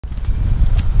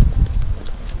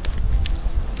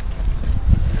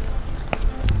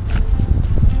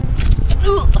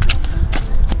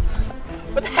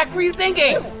were you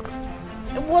thinking?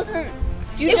 It wasn't.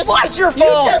 It was your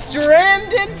fault. You just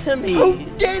rammed into me. Who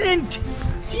didn't?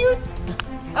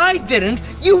 I didn't.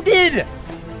 You did.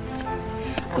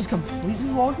 I was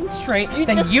completely walking straight.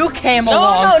 Then you came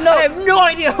along. No. I have no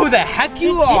idea who the heck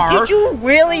you are. Did you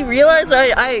really realize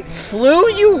I flew?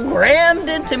 You rammed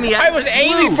into me. I was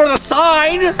aiming for the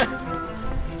sign.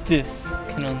 This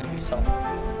can only be solved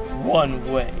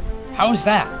one way. How's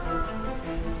that?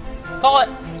 Call it.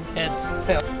 It's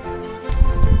Tails.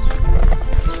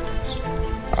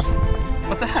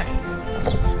 What the heck?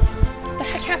 What the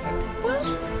heck happened? What?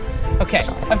 Okay,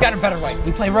 I've got a better way.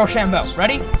 We play Rochambeau.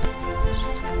 Ready?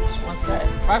 What's that?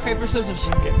 Rock, paper, scissors,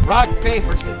 shoot. Rock,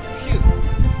 paper, scissors, shoot.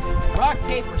 Rock,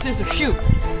 paper, scissors, shoot.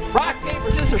 Rock,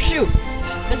 paper, scissors, shoot.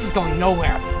 This is going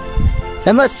nowhere.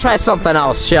 Then let's try something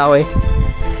else, shall we?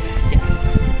 Yes.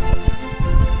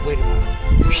 Wait a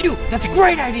moment. Shoot! That's a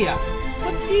great idea!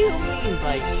 What do you mean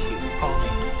by shoot?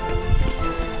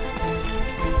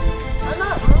 I'm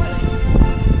not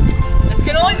running. This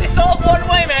can only be solved one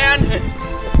way, man!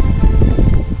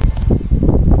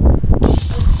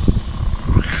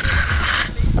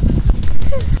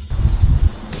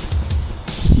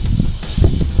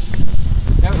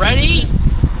 Now ready?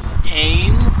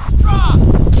 Aim. Draw!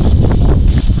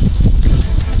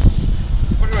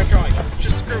 What am I drawing?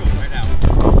 Just scribbles right now.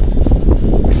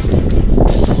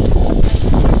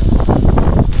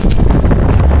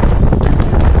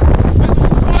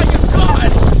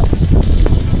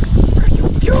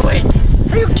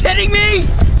 Are you kidding me?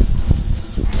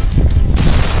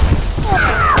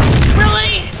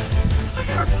 Really?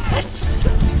 That's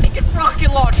a stinking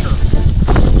rocket launcher.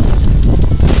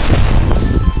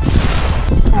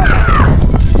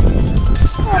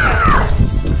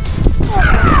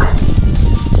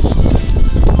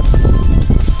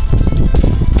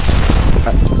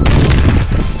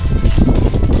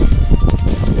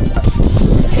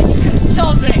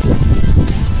 Tell me.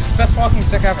 It's the best walking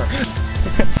stick ever.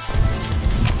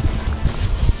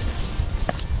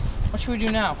 What should we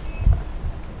do now?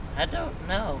 I don't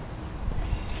know.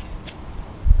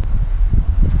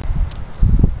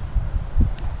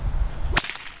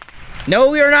 No,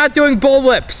 we are not doing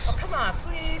bullwhips. Oh, come on,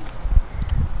 please.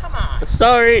 Come on.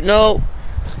 Sorry, no.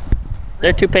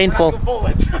 They're too painful.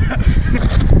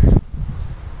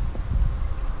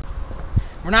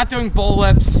 We're not doing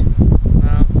bullwhips.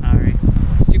 No, sorry.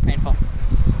 It's too painful.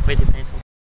 Way too painful.